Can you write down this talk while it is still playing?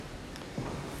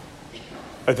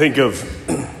I think of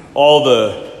all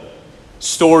the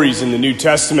stories in the New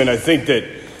Testament. I think that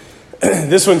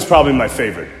this one's probably my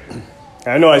favorite.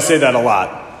 I know I say that a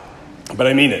lot, but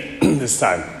I mean it this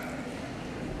time.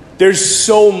 There's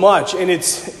so much, and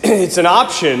it's an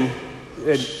option.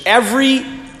 Every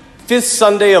fifth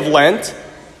Sunday of Lent,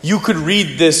 you could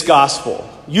read this gospel.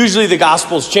 Usually the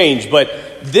gospels change, but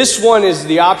this one is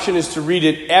the option is to read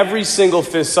it every single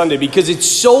fifth Sunday because it's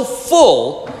so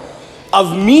full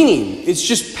of meaning. It's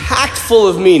just packed full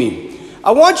of meaning.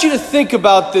 I want you to think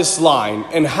about this line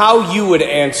and how you would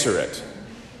answer it.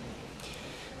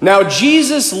 Now,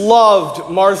 Jesus loved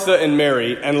Martha and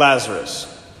Mary and Lazarus.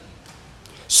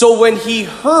 So when he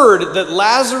heard that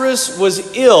Lazarus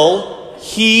was ill,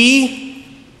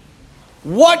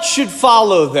 what should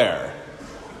follow there?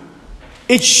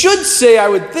 It should say, I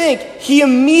would think, he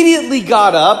immediately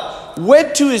got up,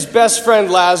 went to his best friend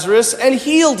Lazarus, and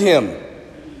healed him.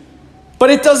 But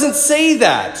it doesn't say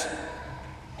that.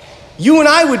 You and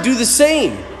I would do the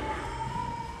same.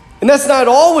 And that's not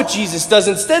all what Jesus does.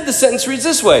 Instead, the sentence reads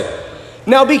this way.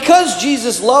 Now, because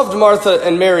Jesus loved Martha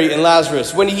and Mary and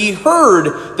Lazarus, when he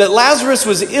heard that Lazarus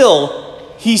was ill,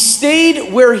 he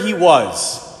stayed where he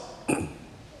was.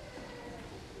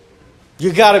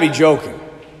 You got to be joking.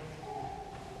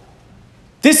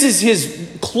 This is his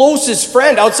closest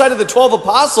friend outside of the 12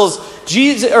 apostles.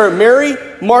 Mary,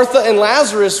 Martha, and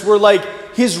Lazarus were like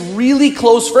his really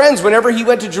close friends. Whenever he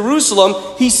went to Jerusalem,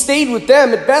 he stayed with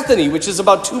them at Bethany, which is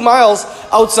about 2 miles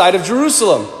outside of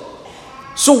Jerusalem.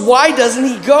 So why doesn't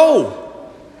he go?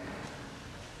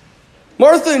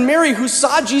 Martha and Mary, who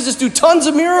saw Jesus do tons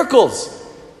of miracles,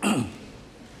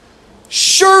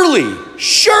 surely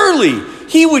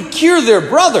he would cure their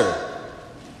brother.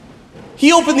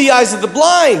 He opened the eyes of the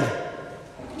blind.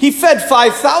 He fed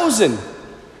 5,000.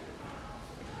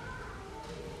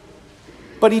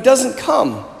 But he doesn't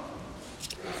come.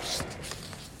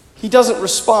 He doesn't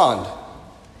respond.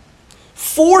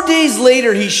 4 days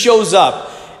later, he shows up.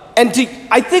 And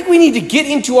I think we need to get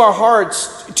into our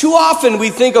hearts. Too often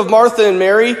we think of Martha and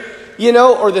Mary,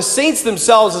 or the saints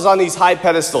themselves as on these high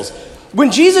pedestals. When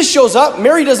Jesus shows up,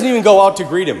 Mary doesn't even go out to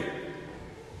greet him.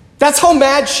 That's how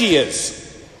mad she is.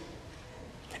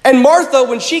 And Martha,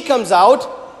 when she comes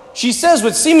out, she says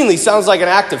what seemingly sounds like an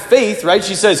act of faith, right?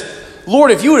 She says, Lord,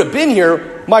 if you would have been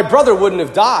here, my brother wouldn't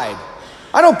have died.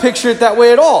 I don't picture it that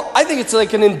way at all. I think it's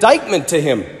like an indictment to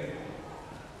him.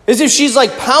 As if she's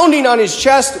like pounding on his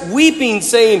chest, weeping,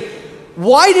 saying,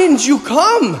 why didn't you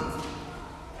come?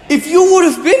 If you would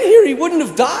have been here, he wouldn't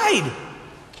have died.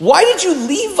 Why did you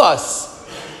leave us?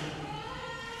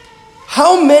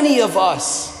 How many of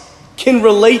us can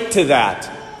relate to that?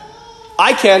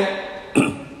 I can.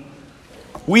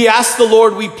 We ask the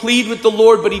Lord, we plead with the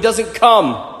Lord, but he doesn't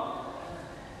come.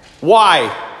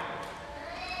 Why?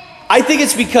 I think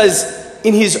it's because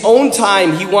in his own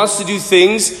time, he wants to do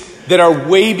things that are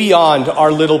way beyond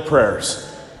our little prayers.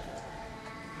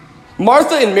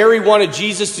 Martha and Mary wanted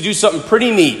Jesus to do something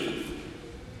pretty neat.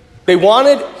 They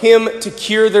wanted him to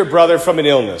cure their brother from an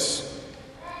illness.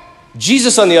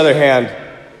 Jesus, on the other hand,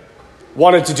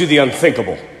 wanted to do the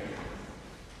unthinkable.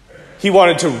 He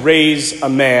wanted to raise a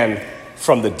man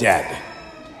from the dead.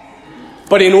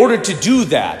 But in order to do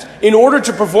that, in order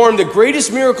to perform the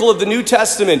greatest miracle of the New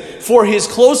Testament for his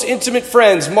close, intimate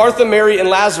friends, Martha, Mary, and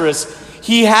Lazarus,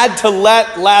 he had to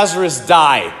let Lazarus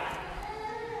die.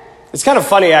 It's kind of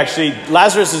funny, actually.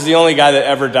 Lazarus is the only guy that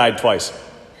ever died twice.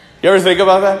 You ever think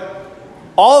about that?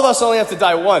 All of us only have to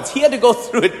die once. He had to go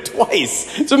through it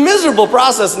twice. It's a miserable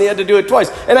process, and he had to do it twice.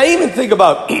 And I even think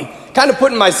about kind of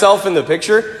putting myself in the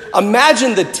picture.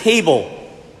 Imagine the table.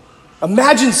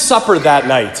 Imagine supper that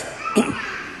night.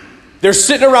 They're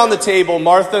sitting around the table,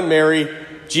 Martha, Mary,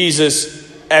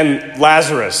 Jesus, and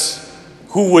Lazarus,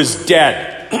 who was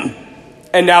dead.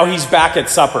 And now he's back at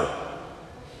supper.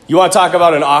 You want to talk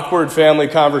about an awkward family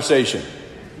conversation?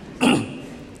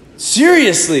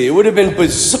 Seriously, it would have been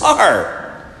bizarre.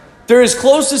 They're his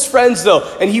closest friends,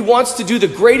 though, and he wants to do the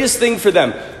greatest thing for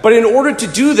them. But in order to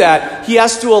do that, he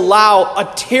has to allow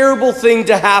a terrible thing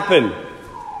to happen.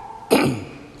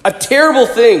 A terrible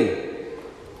thing.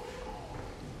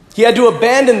 He had to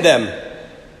abandon them.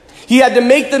 He had to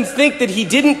make them think that he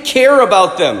didn't care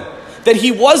about them, that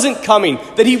he wasn't coming,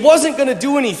 that he wasn't going to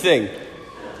do anything,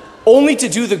 only to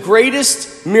do the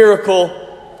greatest miracle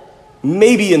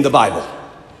maybe in the Bible.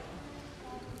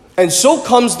 And so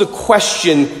comes the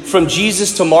question from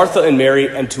Jesus to Martha and Mary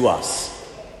and to us.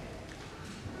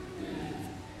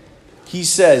 He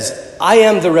says, I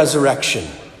am the resurrection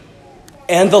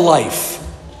and the life.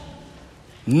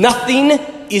 Nothing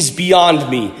is beyond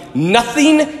me.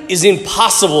 Nothing is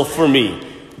impossible for me.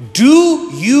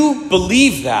 Do you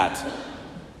believe that?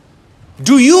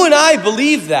 Do you and I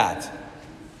believe that?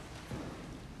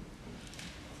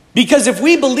 Because if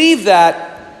we believe that,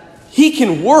 he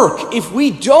can work. If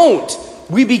we don't,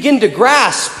 we begin to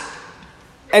grasp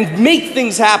and make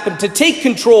things happen, to take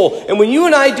control. And when you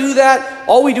and I do that,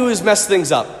 all we do is mess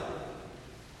things up.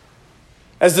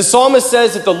 As the psalmist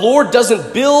says, if the Lord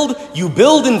doesn't build, you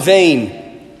build in vain.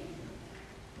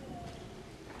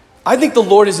 I think the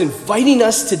Lord is inviting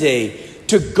us today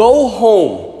to go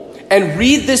home and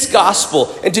read this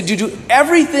gospel and to do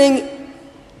everything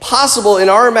possible in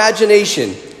our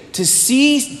imagination to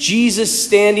see Jesus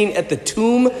standing at the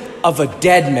tomb of a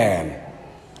dead man.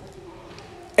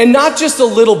 And not just a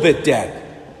little bit dead.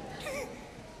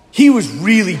 He was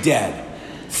really dead.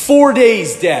 4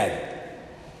 days dead.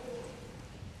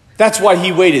 That's why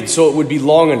he waited, so it would be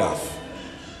long enough.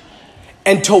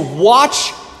 And to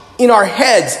watch in our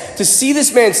heads, to see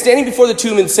this man standing before the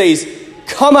tomb and says,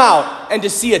 come out, and to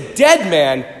see a dead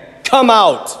man come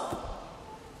out.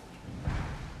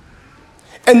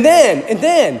 And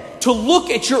then to look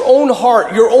at your own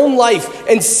heart, your own life,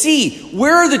 and see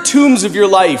where are the tombs of your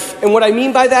life. And what I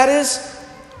mean by that is,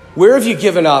 where have you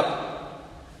given up?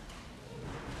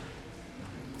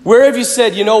 Where have you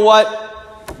said, you know what?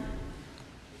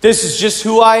 This is just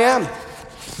who I am.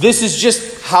 This is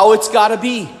just how it's got to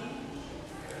be.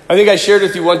 I think I shared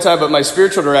with you one time, but my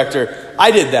spiritual director, I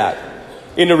did that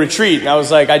in a retreat. And I was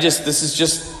like, this is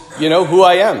just, who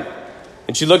I am.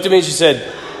 And she looked at me and she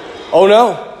said, oh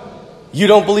no, you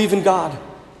don't believe in God.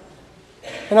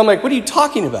 And I'm like, what are you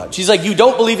talking about? She's like, you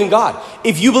don't believe in God.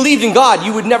 If you believed in God,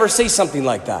 you would never say something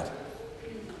like that.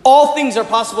 All things are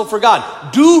possible for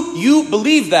God. Do you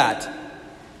believe that?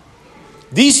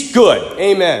 These good.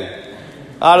 Amen.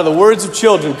 Out of the words of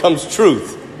children comes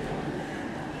truth.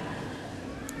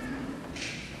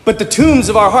 But the tombs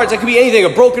of our hearts, that could be anything, a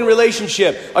broken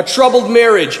relationship, a troubled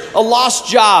marriage, a lost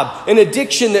job, an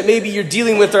addiction that maybe you're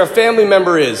dealing with or a family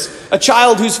member is, a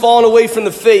child who's fallen away from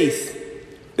the faith.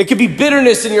 It could be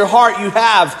bitterness in your heart you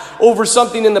have over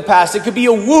something in the past. It could be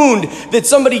a wound that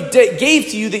somebody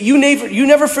gave to you that you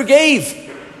never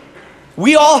forgave.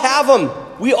 We all have them.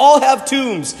 We all have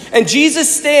tombs. And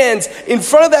Jesus stands in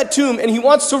front of that tomb and he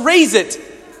wants to raise it.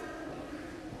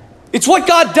 It's what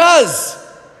God does.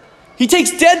 He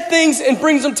takes dead things and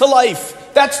brings them to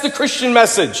life. That's the Christian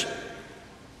message.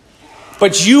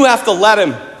 But you have to let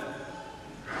him.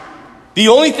 The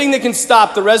only thing that can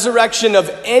stop the resurrection of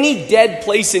any dead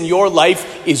place in your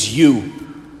life is you.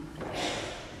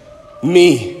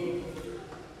 Me.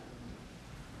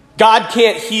 God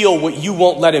can't heal what you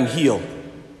won't let him heal.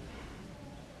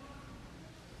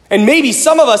 And maybe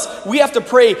some of us, we have to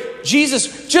pray,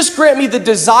 Jesus, just grant me the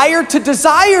desire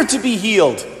to be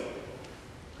healed.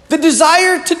 The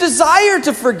desire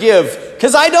to forgive.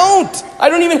 Because I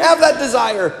don't even have that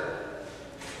desire.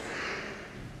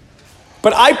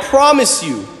 But I promise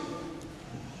you,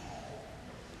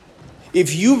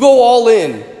 if you go all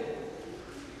in,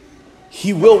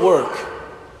 he will work.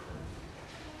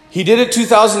 He did it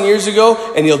 2,000 years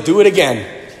ago, and he'll do it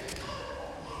again.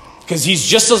 Because he's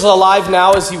just as alive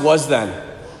now as he was then.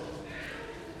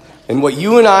 And what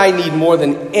you and I need more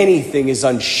than anything is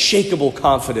unshakable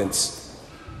confidence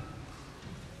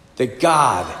that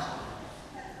God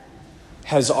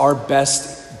has our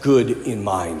best good in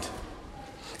mind.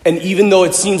 And even though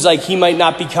it seems like he might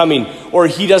not be coming, or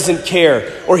he doesn't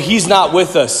care, or he's not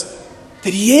with us,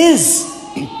 that he is.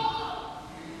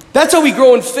 That's how we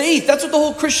grow in faith. That's what the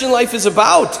whole Christian life is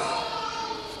about.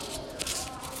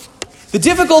 The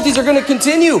difficulties are going to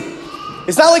continue.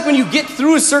 It's not like when you get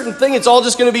through a certain thing, it's all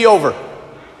just going to be over.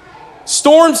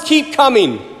 Storms keep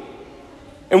coming.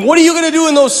 And what are you going to do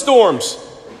in those storms?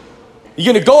 You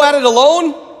going to go at it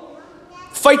alone?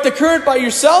 Fight the current by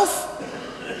yourself?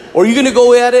 Or are you going to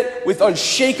go at it with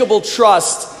unshakable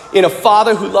trust in a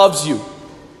Father who loves you,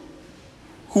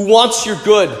 who wants your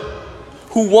good,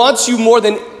 who wants you more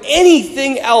than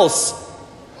anything else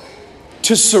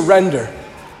to surrender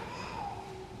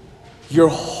your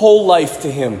whole life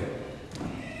to him?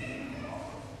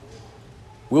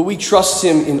 Will we trust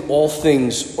him in all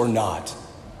things or not?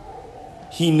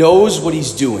 He knows what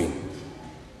he's doing.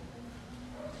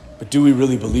 But do we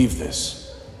really believe this?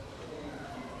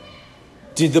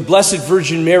 Did the Blessed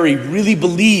Virgin Mary really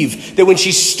believe that when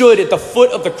she stood at the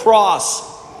foot of the cross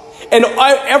and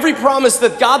every promise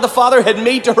that God the Father had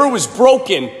made to her was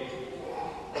broken,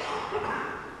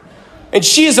 and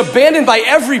she is abandoned by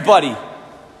everybody,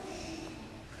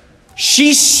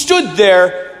 she stood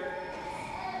there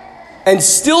and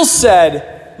still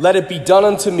said, "Let it be done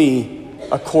unto me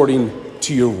according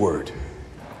to your word."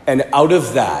 And out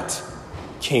of that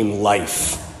came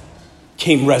life.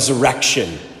 came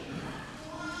resurrection.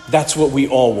 That's what we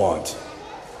all want.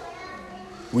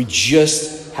 We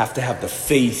just have to have the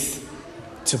faith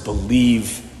to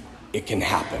believe it can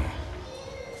happen.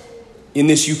 In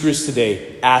this Eucharist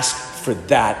today, ask for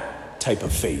that type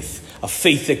of faith. A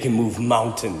faith that can move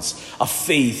mountains. A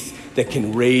faith that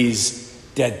can raise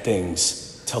dead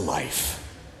things to life.